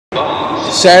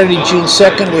Saturday, June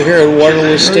 2nd, we're here at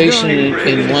Waterloo Station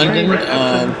in London,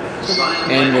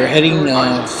 and we're heading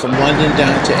from London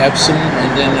down to Epsom,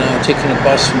 and then taking a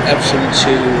bus from Epsom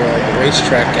to the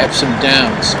racetrack, Epsom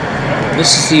Downs.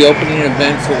 This is the opening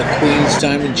event for the Queen's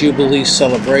Diamond Jubilee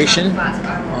Celebration.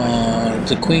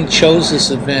 The Queen chose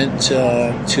this event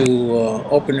to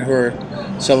open her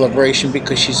celebration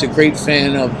because she's a great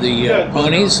fan of the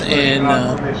ponies and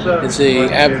is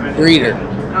an avid breeder.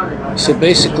 So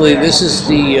basically, this is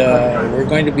we're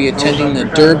going to be attending the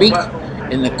Derby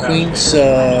in the Queen's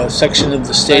section of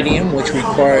the stadium, which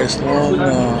requires long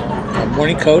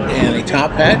morning coat and a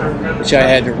top hat, which I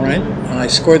had to rent. I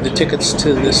scored the tickets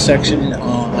to this section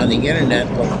on the internet.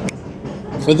 But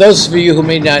for those of you who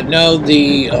may not know,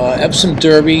 the Epsom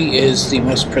Derby is the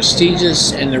most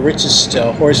prestigious and the richest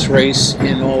horse race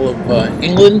in all of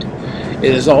England.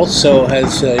 It is also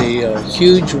has a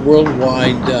huge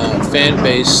worldwide fan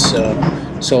base,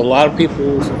 so a lot of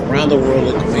people around the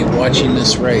world are going to be watching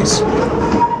this race.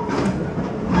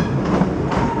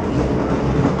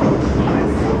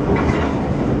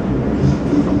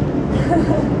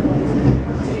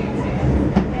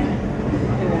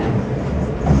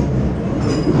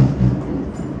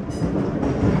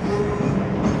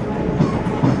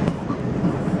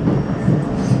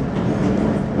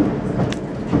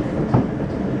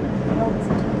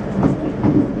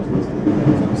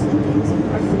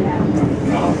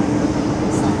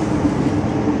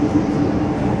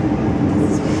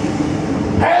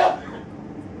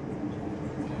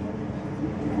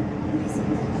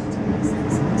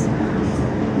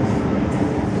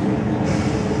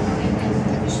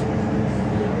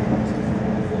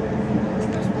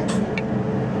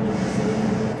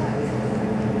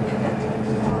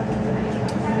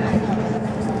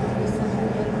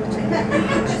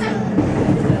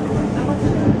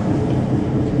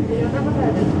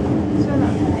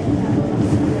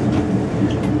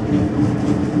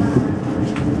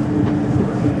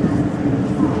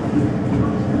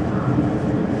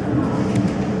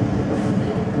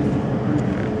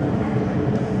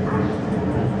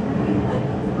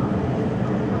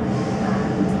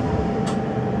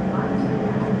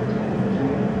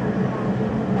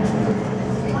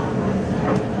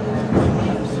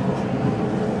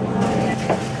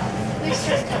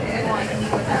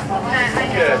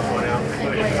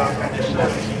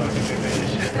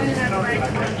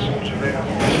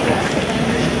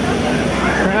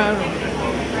 Crowd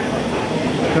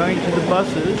going to the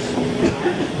buses.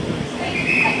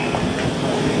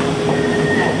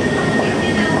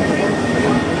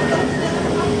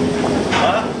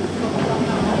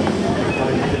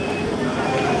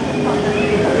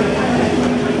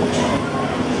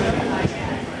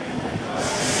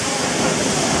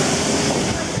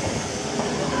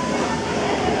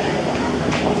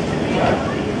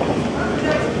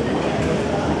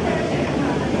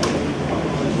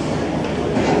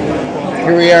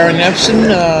 Here we are in Epsom,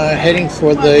 heading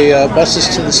for the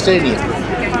buses to the stadium.